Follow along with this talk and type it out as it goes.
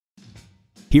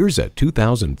Here's a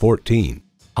 2014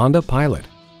 Honda Pilot.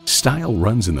 Style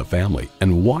runs in the family,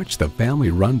 and watch the family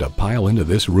run to pile into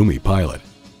this roomy Pilot.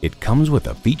 It comes with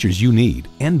the features you need,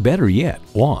 and better yet,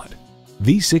 want.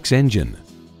 V6 engine,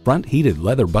 front heated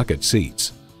leather bucket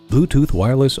seats, Bluetooth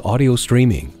wireless audio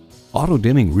streaming,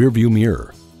 auto-dimming rearview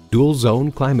mirror, dual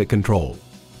zone climate control,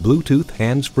 Bluetooth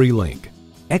hands-free link,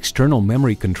 external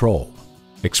memory control,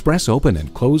 express open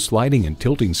and close sliding and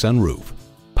tilting sunroof,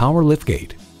 power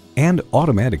liftgate, and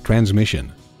automatic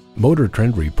transmission. Motor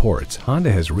Trend reports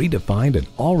Honda has redefined an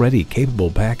already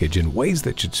capable package in ways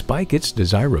that should spike its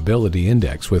desirability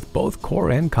index with both core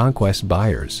and conquest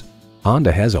buyers.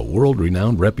 Honda has a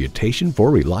world-renowned reputation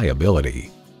for reliability.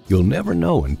 You'll never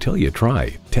know until you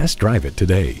try. Test drive it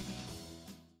today.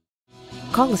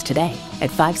 Call us today at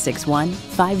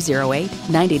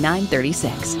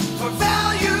 561-508-9936.